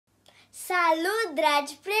Salut,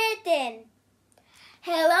 dragi prieteni!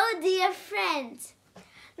 Hello, dear friends!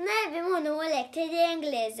 Noi avem o nouă lecție de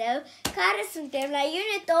engleză, care suntem la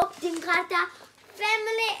Unit 8 din cartea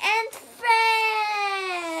Family and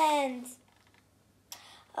Friends.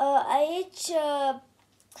 Aici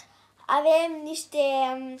avem niște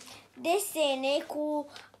desene cu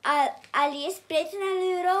Alice, prietena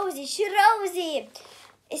lui Rosie. Și Rosie!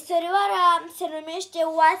 Istorioara se numește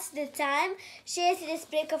What's the Time și este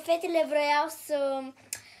despre că fetele vroiau să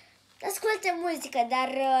asculte muzică, dar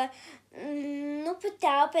nu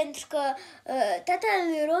puteau pentru că tatăl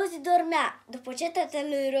lui Rosie dormea. După ce tatăl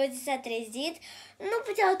lui Rosie s-a trezit, nu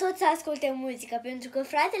puteau toți să asculte muzică, pentru că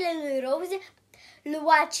fratele lui Rosie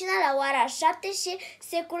lua cina la ora 7 și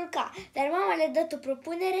se culca. Dar mama le-a dat o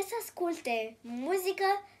propunere să asculte muzică,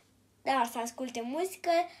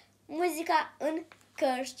 muzica în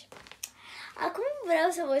căști. Acum vreau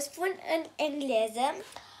să vă spun în engleză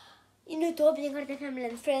Unit 8 din cartea Family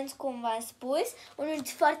and Friends, cum v-am spus. Un unit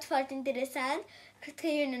foarte, foarte interesant. Cred că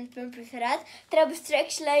e unul meu preferat. Trebuie să trec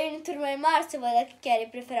și la unituri mai mari să văd dacă chiar e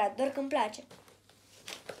preferat, doar că îmi place.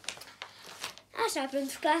 Așa,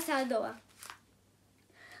 pentru clasa a doua.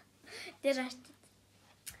 Deja știți.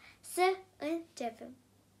 Să începem.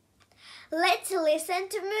 Let's listen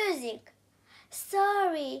to music.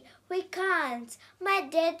 Sorry, we can't. My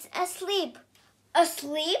dad's asleep.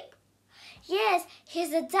 Asleep? Yes,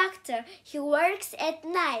 he's a doctor. He works at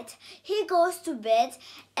night. He goes to bed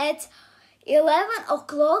at 11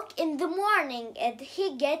 o'clock in the morning and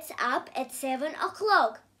he gets up at 7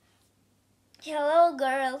 o'clock. Hello,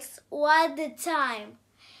 girls. What's the time?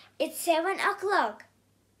 It's 7 o'clock.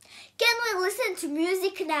 Can we listen to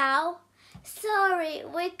music now? Sorry,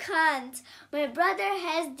 we can't. My brother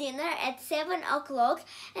has dinner at 7 o'clock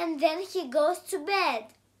and then he goes to bed.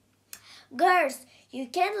 Girls, you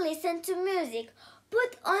can listen to music.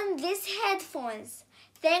 Put on these headphones.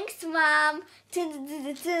 Thanks, Mom.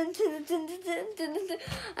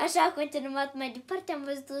 Așa a continuat mai departe. Am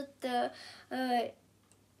văzut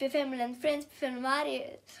pe Family and Friends, pe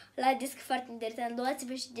filmare, la disc foarte interesant.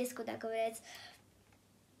 Luați-vă și discul dacă vreți.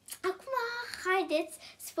 Acum, haideți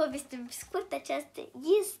să povestim pe scurt această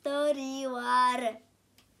istorioară.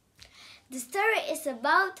 The story is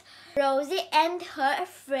about Rosie and her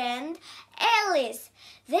friend Alice.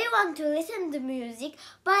 They want to listen to music,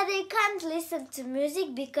 but they can't listen to music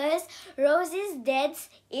because Rosie's dad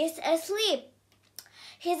is asleep.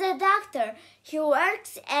 He's a doctor. He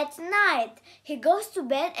works at night. He goes to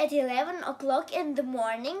bed at 11 o'clock in the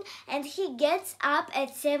morning and he gets up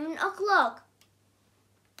at 7 o'clock.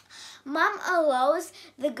 Mom allows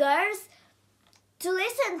the girls to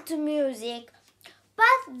listen to music,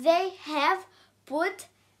 but they have put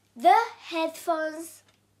the headphones.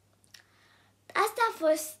 Asta a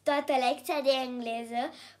fost toată lecția de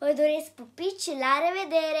engleză. Vă doresc pupici și la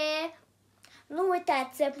revedere! Nu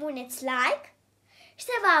uitați să puneți like și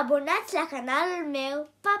să vă abonați la canalul meu.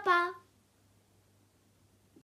 Pa, pa!